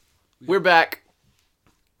We're back.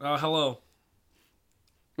 Hello.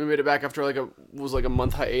 We made it back after like a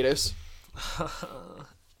month hiatus.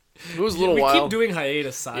 It was a little while. We keep doing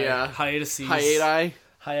hiatus. Yeah. Hiatuses.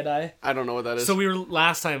 Hiati. I don't know what that is. So we were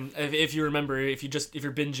last time, if you remember, if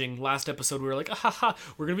you're binging, last episode we were like,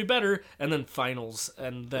 we're gonna be better, and then finals,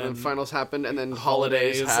 and then finals happened, and then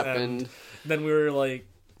holidays happened. Then we were like,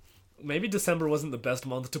 maybe December wasn't the best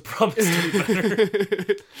month to promise to be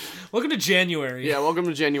better. Welcome to January. Yeah, welcome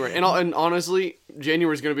to January. And honestly,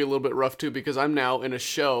 January is going to be a little bit rough too, because I'm now in a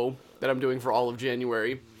show that I'm doing for all of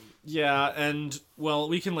January. Yeah, and, well,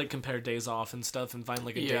 we can, like, compare days off and stuff and find,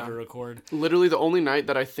 like, a day to record. Literally, the only night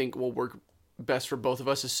that I think will work best for both of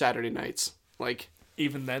us is Saturday nights. Like...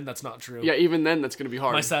 Even then, that's not true. Yeah, even then, that's going to be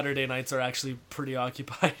hard. My Saturday nights are actually pretty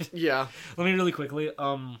occupied. Yeah. Let me really quickly,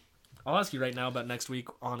 I'll ask you right now about next week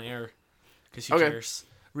on air, because who cares?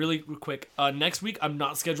 Really quick. Next week, I'm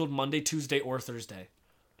not scheduled Monday, Tuesday, or Thursday.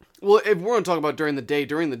 Well, if we're going to talk about during the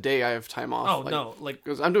day I have time off. Oh, no.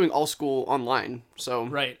 Because I'm doing all school online, so...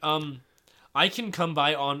 Right. I can come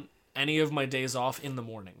by on any of my days off in the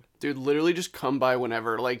morning. Dude, literally just come by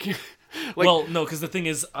whenever, Well, no, because the thing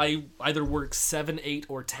is, I either work 7, 8,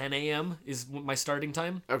 or 10 a.m. is my starting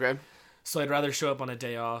time. Okay. So I'd rather show up on a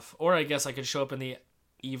day off. Or I guess I could show up in the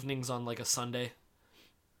evenings on, like, a Sunday.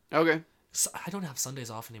 Okay. So I don't have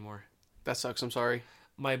Sundays off anymore. That sucks, I'm sorry.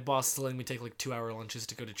 My boss is letting me take, like, 2-hour lunches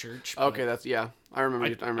to go to church. Okay, that's... Yeah. I remember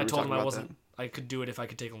I told him I I could do it if I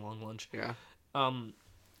could take a long lunch. Yeah.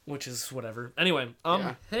 Which is whatever. Anyway,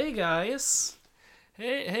 Hey guys.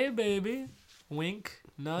 Hey baby. Wink,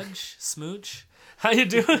 nudge, smooch. How you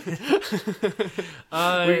doing?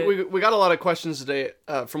 We got a lot of questions today.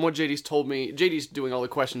 From what JD's told me, JD's doing all the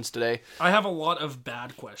questions today. I have a lot of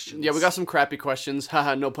bad questions. Yeah, we got some crappy questions.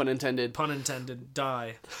 Haha, no pun intended. Pun intended.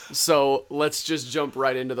 Die. So let's just jump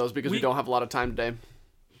right into those because we don't have a lot of time today.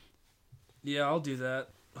 Yeah, I'll do that.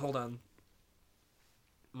 Hold on.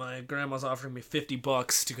 My grandma's offering me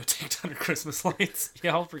 $50 to go take down her Christmas lights.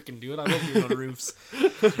 Yeah, I'll freaking do it. I love being on roofs.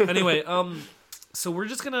 Anyway, so we're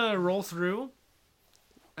just gonna roll through,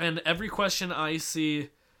 and every question I see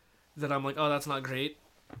that I'm like, oh, that's not great,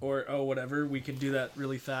 or oh, whatever, we can do that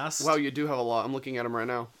really fast. Wow, you do have a lot. I'm looking at them right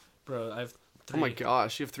now. Bro, I have 3. Oh my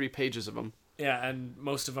gosh, you have 3 pages of them. Yeah, and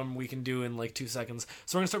most of them we can do in like 2 seconds.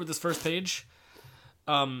 So we're gonna start with this first page.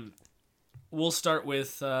 We'll start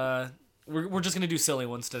with we're just gonna do silly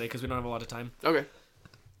ones today because we don't have a lot of time. Okay.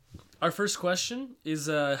 Our first question is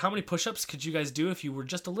how many push-ups could you guys do if you were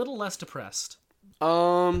just a little less depressed?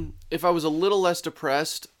 If I was a little less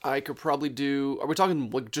depressed, I could probably do... Are we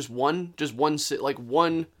talking like just one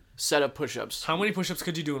set of push-ups? How many push-ups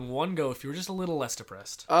could you do in one go if you were just a little less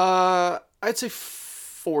depressed? I'd say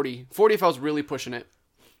 40. 40 if I was really pushing it.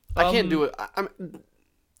 I can't do it.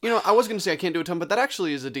 I was going to say I can't do a ton, but that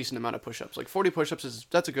actually is a decent amount of push-ups. Like 40 push-ups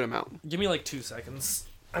that's a good amount. Give me like 2 seconds.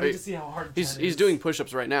 I need to see how hard he's doing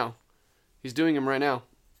push-ups right now. He's doing them right now.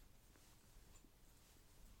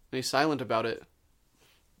 And he's silent about it.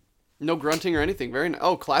 No grunting or anything.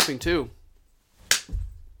 Clapping too.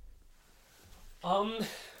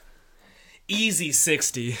 Easy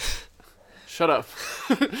 60. Shut up.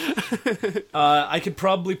 I could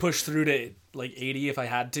probably push through to like 80 if I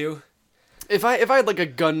had to. If I had like a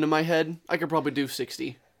gun to my head, I could probably do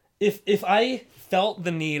 60. If I felt the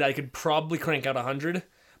need, I could probably crank out 100,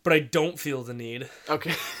 but I don't feel the need.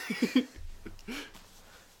 Okay.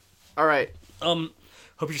 All right. Hope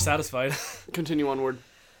you're satisfied. Continue onward.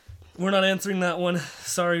 We're not answering that one.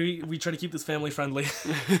 Sorry, we try to keep this family friendly.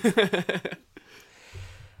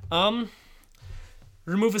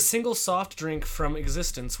 Remove a single soft drink from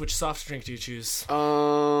existence. Which soft drink do you choose? You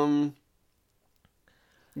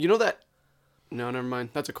know that... No, never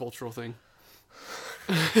mind. That's a cultural thing.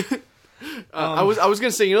 I was gonna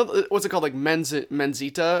say, what's it called, like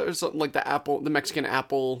Menzita or something, like the Mexican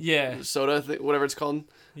apple soda, whatever it's called.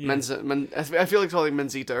 Yeah. I feel like it's called like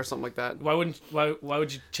Menzita or something like that. Why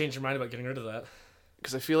would you change your mind about getting rid of that?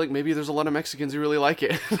 Because I feel like maybe there's a lot of Mexicans who really like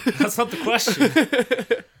it. That's not the question.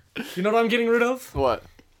 You know what I'm getting rid of? What?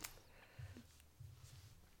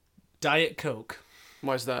 Diet Coke.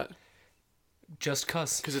 Why is that? Just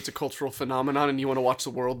cuss. Because it's a cultural phenomenon and you want to watch the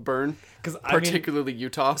world burn? Particularly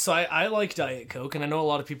Utah. So I like Diet Coke, and I know a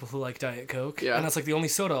lot of people who like Diet Coke. Yeah. And that's like the only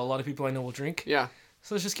soda a lot of people I know will drink. Yeah.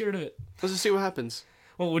 So let's just get rid of it. Let's just see what happens.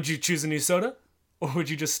 Well, would you choose a new soda? Or would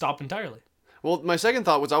you just stop entirely? Well, my second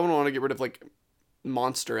thought was I would want to get rid of, like,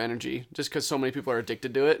 Monster Energy. Just because so many people are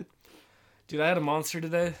addicted to it. Dude, I had a Monster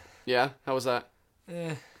today. Yeah? How was that?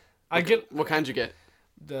 What kind did you get?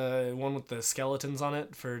 The one with the skeletons on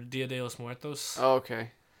it for Dia de los Muertos. Oh,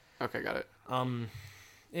 okay. Okay, got it.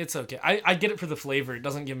 It's okay. I get it for the flavor. It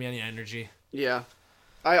doesn't give me any energy. Yeah.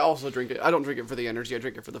 I also drink it. I don't drink it for the energy. I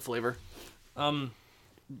drink it for the flavor. But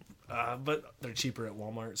they're cheaper at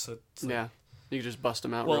Walmart, so it's yeah. You can just bust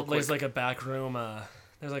them out. Well, real quick. there's like a back room.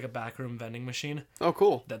 There's like a back room vending machine. Oh,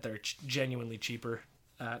 cool. That they're genuinely cheaper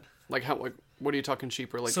at. Like how? Like what are you talking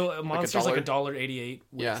cheaper? Like so a monster's like $1.88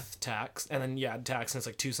 with yeah. tax, and then tax, and it's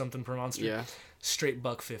like $2 something per monster. Yeah. Straight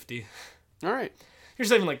 $1.50. All right. You're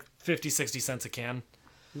saving like 50-60 cents a can.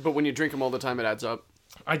 But when you drink them all the time, it adds up.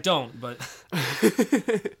 I don't, but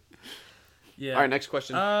yeah. All right, next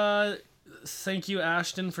question. Thank you,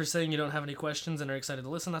 Ashton, for saying you don't have any questions and are excited to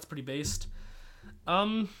listen. That's pretty based.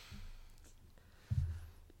 I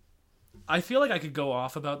feel like I could go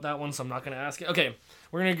off about that one, so I'm not going to ask it. Okay,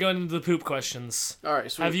 we're going to go into the poop questions. All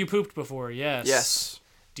right, sweet. Have you pooped before? Yes. Yes.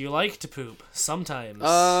 Do you like to poop? Sometimes.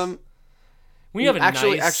 We have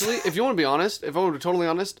actually, if you want to be honest, if I want to be totally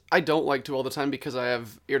honest, I don't like to all the time because I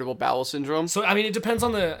have irritable bowel syndrome. So I mean, it depends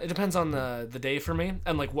on the day for me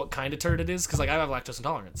and like what kind of turd it is, because like I have lactose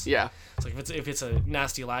intolerance. Yeah. It's like if it's a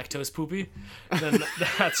nasty lactose poopy, then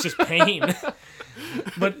that's just pain.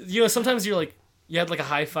 But you know, sometimes you had like a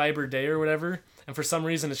high fiber day or whatever, and for some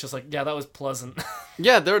reason it's just like, yeah, that was pleasant.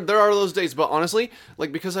 Yeah, there are those days, but honestly,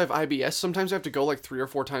 like because I have IBS, sometimes I have to go like 3 or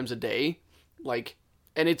 4 times a day, like.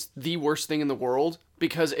 And it's the worst thing in the world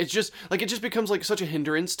because it just becomes like such a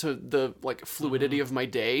hindrance to the like fluidity of my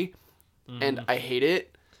day, and I hate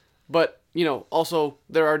it. But you know, also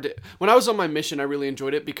there are when I was on my mission, I really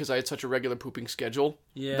enjoyed it because I had such a regular pooping schedule.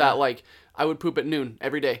 Yeah. That like I would poop at noon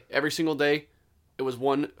every day, every single day. It was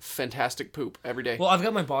one fantastic poop every day. Well, I've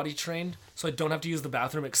got my body trained, so I don't have to use the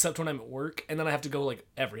bathroom except when I'm at work, and then I have to go like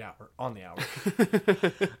every hour on the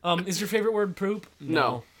hour. Is your favorite word poop?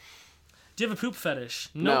 No. Do you have a poop fetish?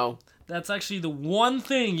 Nope. No. That's actually the one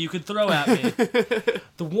thing you could throw at me.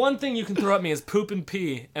 The one thing you can throw at me is poop and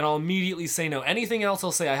pee, and I'll immediately say no. Anything else,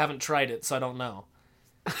 I'll say I haven't tried it, so I don't know.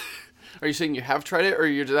 Are you saying you have tried it, or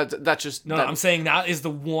you're that's just... No, I'm saying that is the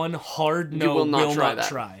one hard no. You will not try not that.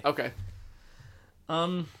 Try. Okay.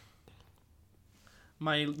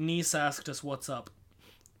 My niece asked us what's up.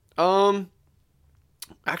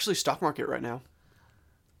 Actually, stock market right now.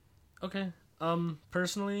 Okay.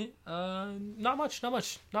 Personally, not much,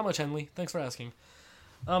 Henley. Thanks for asking.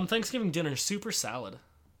 Thanksgiving dinner, soup or salad?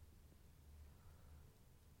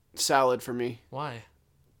 Salad for me. Why?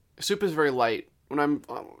 Soup is very light. When I'm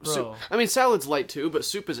soup, I mean salad's light too, but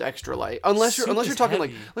soup is extra light. Unless you're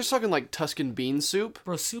talking like Tuscan bean soup.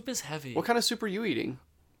 Bro, soup is heavy. What kind of soup are you eating?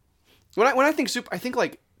 When I think soup, I think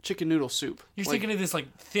like chicken noodle soup. You're thinking of this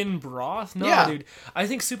like thin broth? No, yeah. Dude. I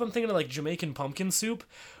think soup. I'm thinking of like Jamaican pumpkin soup,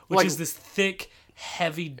 which is this thick,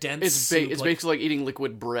 heavy, dense soup. It's basically like eating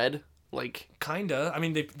liquid bread. Like kinda. I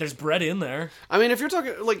mean, there's bread in there. I mean, if you're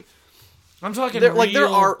talking like, I'm talking there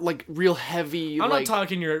are like real heavy. I'm not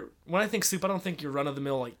talking when I think soup, I don't think your run of the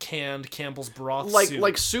mill like canned Campbell's broth soup.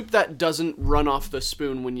 Like soup that doesn't run off the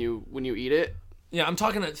spoon when you eat it. Yeah, I'm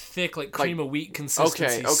talking that thick like cream of wheat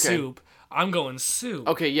consistency soup. I'm going soup.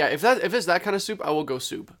 Okay, yeah. If it's that kind of soup, I will go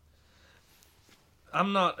soup.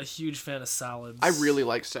 I'm not a huge fan of salads. I really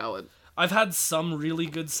like salad. I've had some really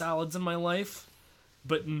good salads in my life,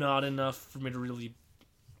 but not enough for me to really,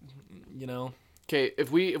 you know. Okay,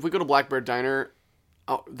 if we go to Blackbird Diner,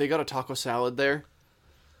 they got a taco salad there.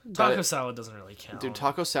 Taco salad doesn't really count. Dude,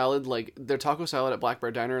 taco salad, like their taco salad at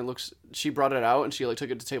Blackbird Diner she brought it out and she like took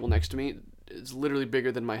it to the table next to me. It's literally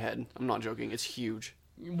bigger than my head. I'm not joking. It's huge.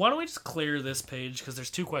 Why don't we just clear this page because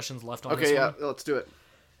there's 2 questions left on this one. Okay, yeah, let's do it.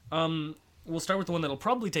 We'll start with the one that'll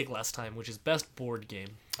probably take less time, which is best board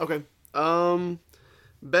game. Okay.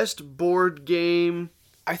 Best board game,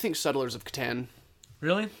 I think Settlers of Catan.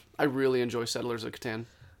 Really? I really enjoy Settlers of Catan.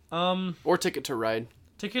 Or Ticket to Ride.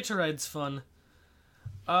 Ticket to Ride's fun.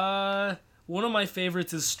 One of my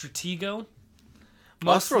favorites is Stratego.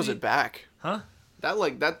 That throws it back. Huh?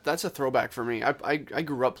 That's a throwback for me. I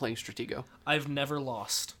grew up playing Stratego. I've never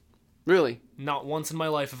lost. Really? Not once in my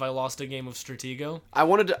life have I lost a game of Stratego. I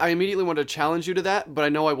immediately wanted to challenge you to that, but I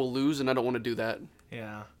know I will lose, and I don't want to do that.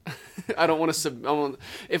 Yeah. I don't want to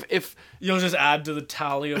if you'll just add to the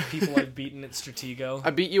tally of people I've beaten at Stratego. I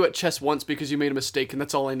beat you at chess once because you made a mistake, and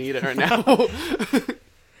that's all I need right now.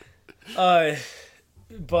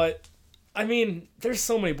 But I mean, there's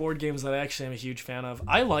so many board games that I actually am a huge fan of.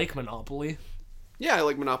 I like Monopoly. Yeah, I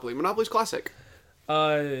like Monopoly. Monopoly's classic.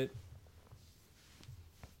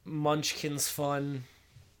 Munchkin's fun.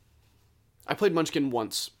 I played Munchkin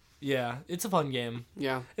once. Yeah, it's a fun game.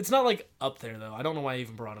 Yeah. It's not like up there though. I don't know why I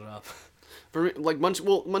even brought it up. For me, like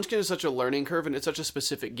Munchkin is such a learning curve and it's such a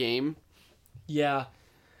specific game. Yeah.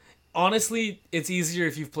 Honestly, it's easier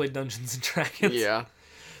if you've played Dungeons and Dragons. Yeah.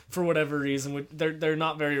 for whatever reason, they're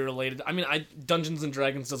not very related. I mean, Dungeons and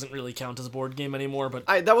Dragons doesn't really count as a board game anymore, but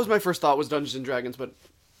that was my first thought was Dungeons and Dragons, but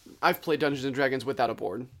I've played Dungeons and Dragons without a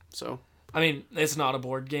board, so. I mean, it's not a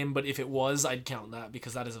board game, but if it was, I'd count that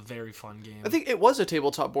because that is a very fun game. I think it was a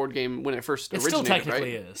tabletop board game when it first originated, still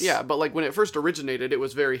technically right? is. Yeah, but like when it first originated, it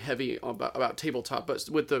was very heavy about tabletop, but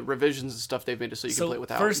with the revisions and stuff, they've made it so you can play it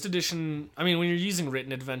without. First edition, I mean, when you're using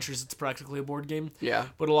written adventures, it's practically a board game. Yeah.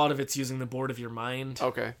 But a lot of it's using the board of your mind.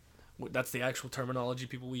 Okay. That's the actual terminology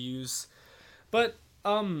people will use. But,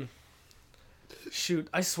 shoot,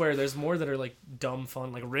 I swear there's more that are like dumb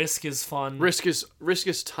fun. Like Risk is fun. Risk is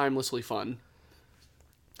timelessly fun.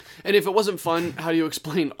 And if it wasn't fun, how do you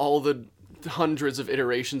explain all the hundreds of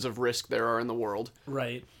iterations of Risk there are in the world?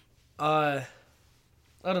 Right. I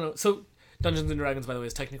don't know. So Dungeons and Dragons, by the way,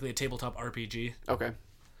 is technically a tabletop RPG. Okay.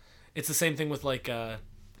 It's the same thing with like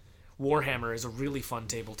Warhammer is a really fun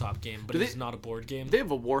tabletop game, but it's not a board game. They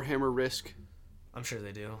have a Warhammer Risk. I'm sure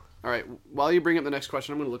they do. All right. While you bring up the next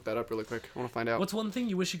question, I'm going to look that up really quick. I want to find out. What's one thing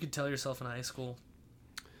you wish you could tell yourself in high school?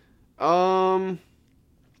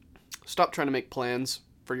 Stop trying to make plans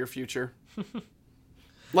for your future.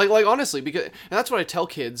 like honestly, because and that's what I tell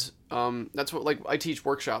kids. That's what, like, I teach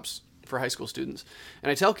workshops for high school students,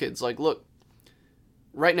 and I tell kids, like, look,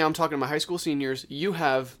 right now I'm talking to my high school seniors.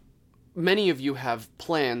 Many of you have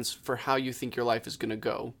plans for how you think your life is going to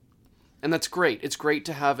go. And that's great. It's great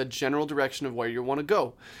to have a general direction of where you want to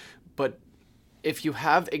go. But if you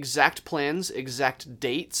have exact plans, exact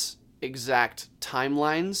dates, exact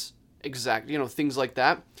timelines, exact, things like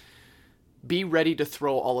that, be ready to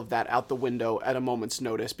throw all of that out the window at a moment's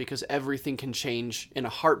notice, because everything can change in a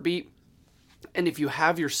heartbeat. And if you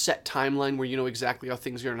have your set timeline where you know exactly how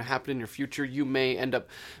things are going to happen in your future, you may end up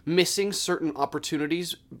missing certain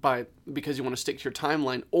opportunities because you want to stick to your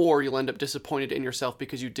timeline, or you'll end up disappointed in yourself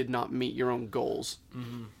because you did not meet your own goals.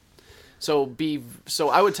 Mm-hmm. So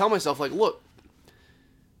I would tell myself, like, look,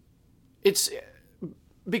 it's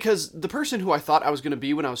because the person who I thought I was going to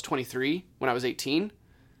be when I was 23, when I was 18,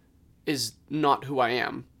 is not who I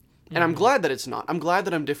am. And I'm glad that it's not. I'm glad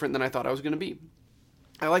that I'm different than I thought I was going to be.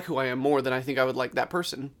 I like who I am more than I think I would like that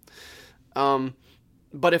person.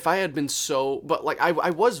 But if I had been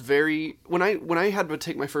I was very, when I had to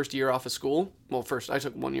take my first year off of school, first I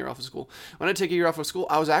took 1 year off of school. When I take a year off of school,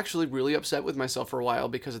 I was actually really upset with myself for a while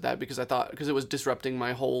because of that, because it was disrupting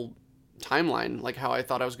my whole timeline, like how I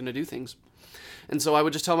thought I was going to do things. And so I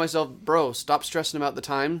would just tell myself, bro, stop stressing about the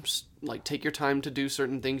time. Like, take your time to do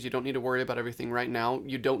certain things. You don't need to worry about everything right now.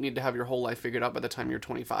 You don't need to have your whole life figured out by the time you're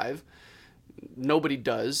 25. Nobody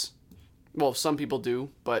does. Well, some people do,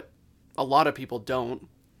 but a lot of people don't.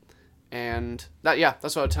 And that's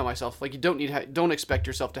what I would tell myself. Like, you don't expect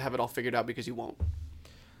yourself to have it all figured out, because you won't.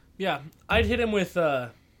 Yeah, I'd hit him with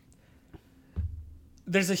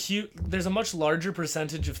there's a much larger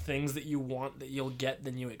percentage of things that you want that you'll get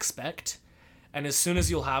than you expect. And as soon as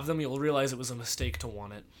you'll have them, you'll realize it was a mistake to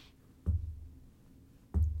want it.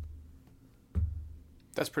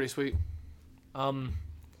 That's pretty sweet. And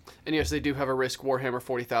yes, they do have a Risk Warhammer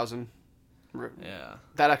 40,000. Yeah.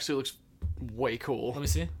 That actually looks way cool. Let me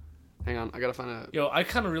see. Hang on, I gotta find a... Yo, I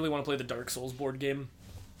kind of really want to play the Dark Souls board game.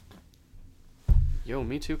 Yo,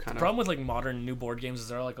 me too, kind of. The problem with, like, modern new board games is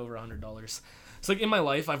they're, like, over $100. So, like, in my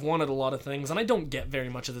life, I've wanted a lot of things, and I don't get very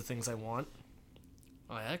much of the things I want.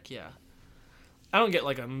 Oh, heck yeah. I don't get,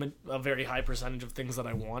 like, a very high percentage of things that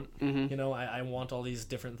I want. Mm-hmm. I want all these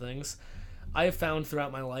different things. I have found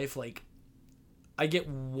throughout my life, like, I get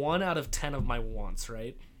 1 out of 10 of my wants,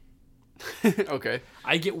 right? Okay.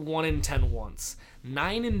 I get 1 in 10 wants.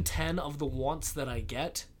 9 in 10 of the wants that I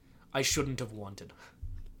get, I shouldn't have wanted.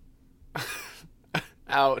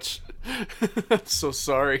 Ouch. I'm so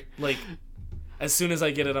sorry. Like, as soon as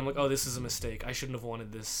I get it, I'm like, oh, this is a mistake. I shouldn't have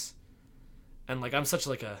wanted this. And, like, I'm such,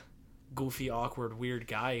 like, a goofy, awkward, weird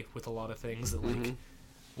guy with a lot of things that, like,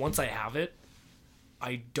 once I have it,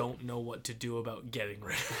 I don't know what to do about getting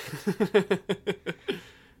rid of it.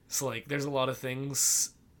 So, like, there's a lot of things,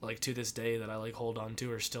 like, to this day that I, like, hold on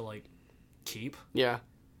to or still, like, keep. Yeah.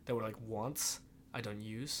 That were, like, wants I don't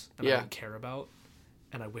use and I don't care about.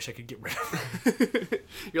 And I wish I could get rid of them.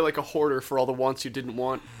 You're like a hoarder for all the wants you didn't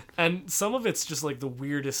want. And some of it's just, like, the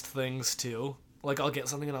weirdest things, too. Like, I'll get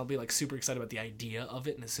something and I'll be, like, super excited about the idea of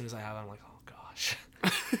it. And as soon as I have it, I'm like, oh, gosh.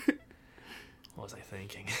 What was I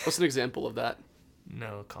thinking? What's an example of that?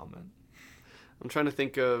 No comment. I'm trying to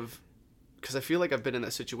think of... Because I feel like I've been in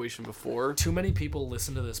that situation before. Too many people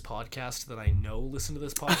listen to this podcast that I know listen to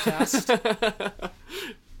this podcast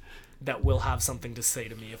that will have something to say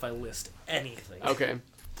to me if I list anything. Okay.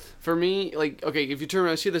 For me, like, okay, if you turn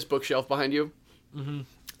around, see this bookshelf behind you? Mm-hmm.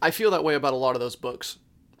 I feel that way about a lot of those books.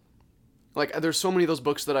 Like, there's so many of those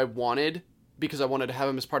books that I wanted because I wanted to have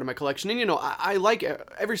them as part of my collection. And, you know, I like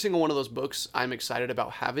every single one of those books I'm excited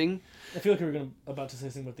about having. I feel like we were about to say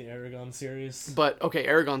something about the Aragon series. But, okay,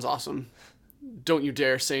 Aragon's awesome. Don't you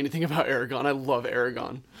dare say anything about Aragon. I love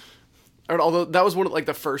Aragon. Although that was one of, like,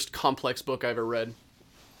 the first complex book I ever read.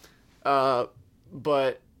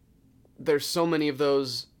 But there's so many of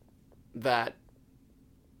those that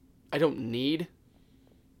I don't need.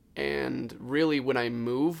 And really, when I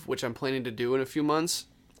move, which I'm planning to do in a few months,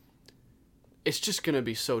 it's just going to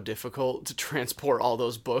be so difficult to transport all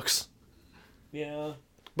those books. Yeah.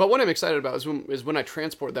 But what I'm excited about is when I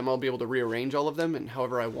transport them, I'll be able to rearrange all of them and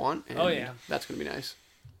however I want. And oh, yeah. That's going to be nice.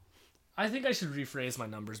 I think I should rephrase my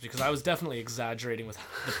numbers because I was definitely exaggerating with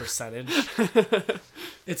the percentage.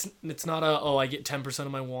 It's not I get 10%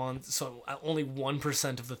 of my wants, so only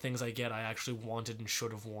 1% of the things I get I actually wanted and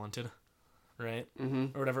should have wanted. Right?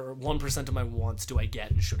 Mm-hmm. Or whatever. 1% of my wants do I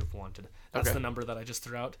get and should have wanted. That's okay. the number that I just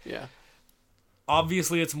threw out. Yeah.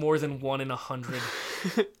 Obviously, it's more than 1 in 100.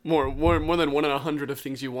 more than 1 in 100 of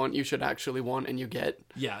things you want, you should actually want and you get.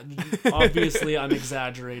 Yeah. Obviously, I'm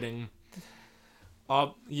exaggerating.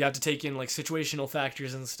 You have to take in like situational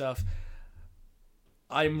factors and stuff.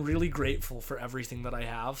 I'm really grateful for everything that I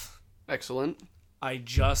have. Excellent. I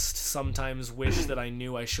just sometimes wish that I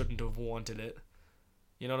knew I shouldn't have wanted it.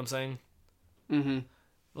 You know what I'm saying? Mm-hmm.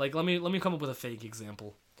 Like, let me come up with a fake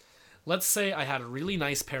example. Let's say I had a really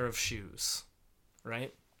nice pair of shoes,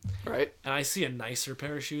 right? Right. And I see a nicer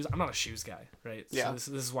pair of shoes. I'm not a shoes guy, right? Yeah.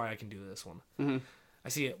 So this is why I can do this one. Mm-hmm. I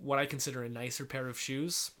see what I consider a nicer pair of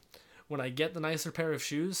shoes. When I get the nicer pair of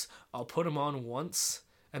shoes, I'll put them on once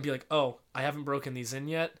and be like, oh, I haven't broken these in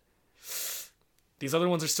yet. These other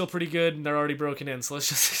ones are still pretty good and they're already broken in, so let's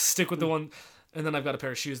just stick with the one. And then I've got a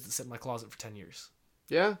pair of shoes that sit in my closet for 10 years.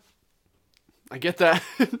 Yeah. I get that.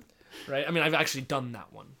 Right? I mean, I've actually done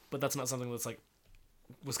that one, but that's not something that's like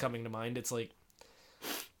was coming to mind. It's like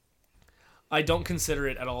I don't consider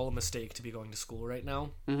it at all a mistake to be going to school right now.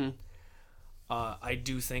 Mm-hmm. I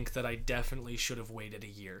do think that I definitely should have waited a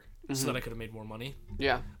year so that I could have made more money.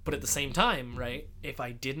 Yeah. But at the same time, right, if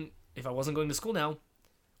I wasn't going to school now,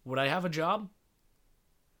 would I have a job?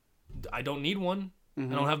 I don't need one. I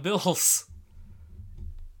don't have bills.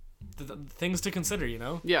 Things to consider, you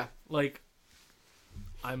know? Yeah. Like,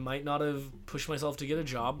 I might not have pushed myself to get a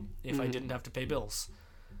job if I didn't have to pay bills.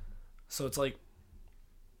 So it's like,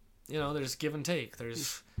 you know, there's give and take.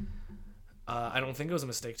 There's... I don't think it was a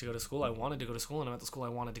mistake to go to school. I wanted to go to school, and I'm at the school I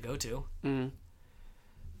wanted to go to. Mm-hmm.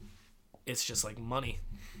 It's just like money.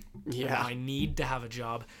 Yeah. And I need to have a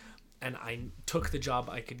job, and I took the job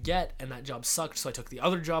I could get, and that job sucked, so I took the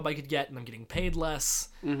other job I could get, and I'm getting paid less.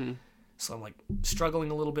 Mm-hmm. So I'm like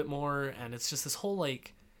struggling a little bit more, and it's just this whole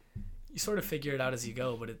like, you sort of figure it out as you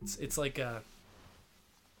go, but it's like a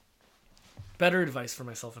better advice for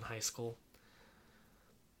myself in high school.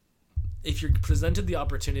 If you're presented the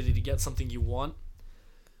opportunity to get something you want,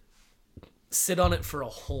 sit on it for a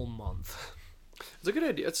whole month. It's a good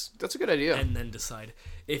idea. That's a good idea. And then decide.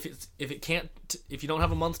 If you don't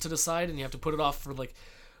have a month to decide and you have to put it off for like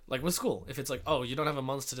with school, if it's like, oh, you don't have a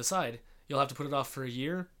month to decide, you'll have to put it off for a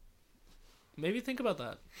year. Maybe think about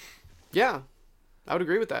that. Yeah, I would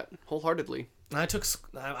agree with that wholeheartedly. I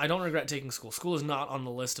don't regret taking school. School is not on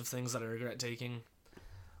the list of things that I regret taking.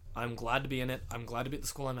 I'm glad to be in it. I'm glad to be at the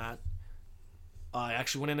school I'm at. I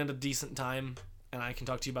actually went in at a decent time, and I can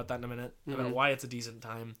talk to you about that in a minute, about why it's a decent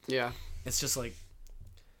time. Yeah. It's just like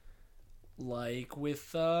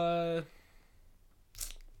with a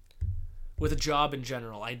job in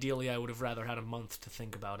general. Ideally, I would have rather had a month to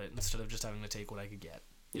think about it instead of just having to take what I could get.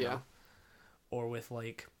 Yeah. Know? Or with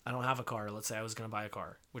like, I don't have a car. Let's say I was going to buy a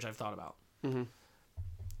car, which I've thought about. Mm-hmm.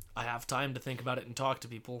 I have time to think about it and talk to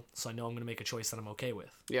people, so I know I'm going to make a choice that I'm okay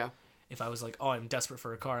with. Yeah. If I was like, oh, I'm desperate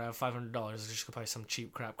for a car, I have $500, I just could buy some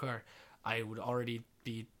cheap crap car, I would already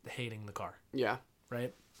be hating the car. Yeah.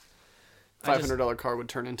 Right? $500 car would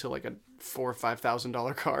turn into like a $4,000 or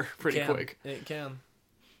 $5,000 car pretty quick. It can.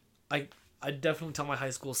 I definitely tell my high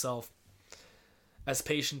school self, as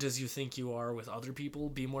patient as you think you are with other people,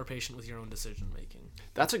 be more patient with your own decision making.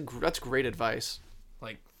 That's great advice.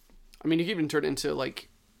 Like, I mean, you can even turn it into like,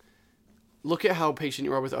 look at how patient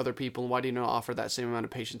you are with other people, and why do you not offer that same amount of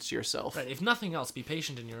patience to yourself? Right. If nothing else, be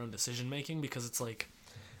patient in your own decision making, because it's like,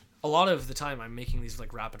 a lot of the time I'm making these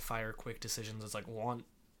like rapid fire, quick decisions. It's like want,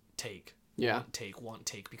 take. Yeah. Want,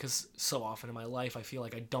 take. Because so often in my life, I feel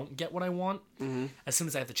like I don't get what I want. Mm-hmm. As soon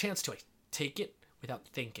as I have the chance to, I take it without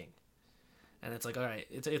thinking. And it's like, all right,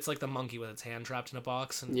 it's like the monkey with its hand trapped in a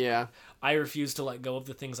box. And yeah. I refuse to let go of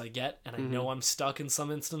the things I get, and I know I'm stuck in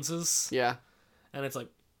some instances. Yeah. And it's like,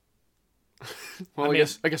 Well,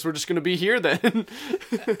 I guess we're just gonna be here then.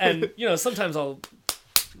 And sometimes I'll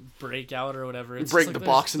break out or whatever. It's Break just the like,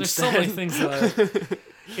 box there's instead. so many things that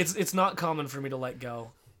it's not common for me to let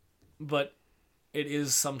go, but it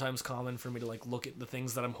is sometimes common for me to like look at the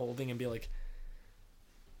things that I'm holding and be like,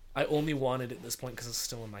 I only want it at this point because it's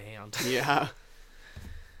still in my hand. Yeah.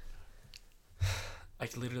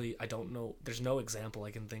 I don't know. There's no example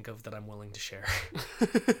I can think of that I'm willing to share.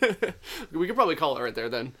 We could probably call it right there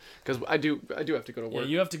then, because I do have to go to work. Yeah,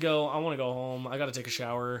 you have to go. I want to go home. I got to take a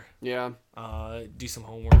shower. Yeah. Do some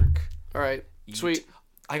homework. All right. Eat. Sweet.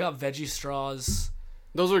 I got veggie straws.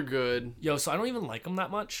 Those are good. Yo, so I don't even like them that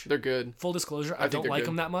much. They're good. Full disclosure, I don't like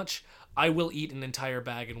them that much. I will eat an entire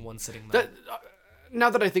bag in one sitting. Though. Now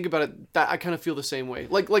that I think about it, that I kind of feel the same way.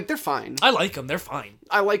 Like they're fine. I like them. They're fine.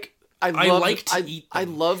 I like to eat them. I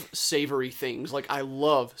love savory things. Like, I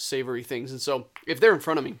love savory things. And so, if they're in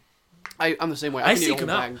front of me, I'm the same way. I can eat a whole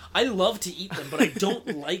bag. I love to eat them, but I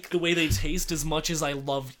don't like the way they taste as much as I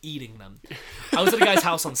love eating them. I was at a guy's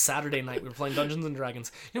house on Saturday night. We were playing Dungeons &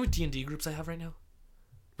 Dragons. You know what D&D groups I have right now?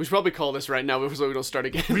 We should probably call this right now so we don't start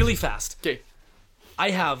again. Really fast. Okay. I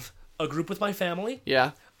have a group with my family.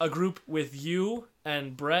 Yeah. A group with you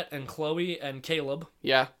and Brett and Chloe and Caleb.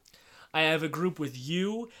 Yeah. I have a group with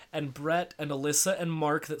you and Brett and Alyssa and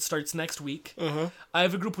Mark that starts next week. Uh-huh. I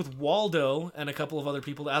have a group with Waldo and a couple of other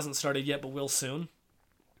people that hasn't started yet but will soon.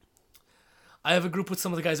 I have a group with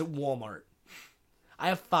some of the guys at Walmart. I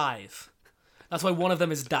have 5. That's why one of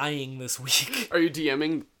them is dying this week. Are you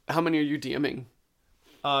DMing? How many are you DMing?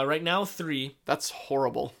 Right now, 3. That's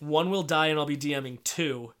horrible. 1 will die and I'll be DMing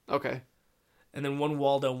 2. Okay. And then 1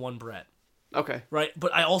 Waldo, 1 Brett. Okay. Right?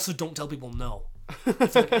 But I also don't tell people no.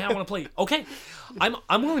 It's like, hey, I want to play. Okay, I'm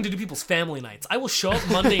willing to do people's family nights. I will show up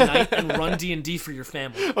Monday night and run D&D for your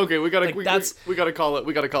family. Okay, we gotta call it.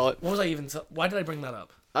 We gotta call it. What was I even? Why did I bring that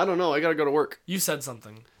up? I don't know. I gotta go to work. You said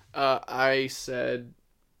something. I said.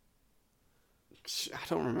 I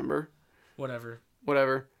don't remember. Whatever.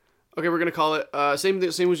 Okay, we're gonna call it. Same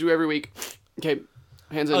as we do every week. Okay,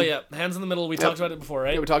 hands in. Oh yeah, hands in the middle. We talked about it before,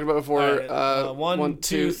 right? Yeah, we talked about it before. Right. 1,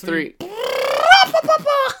 2, 3.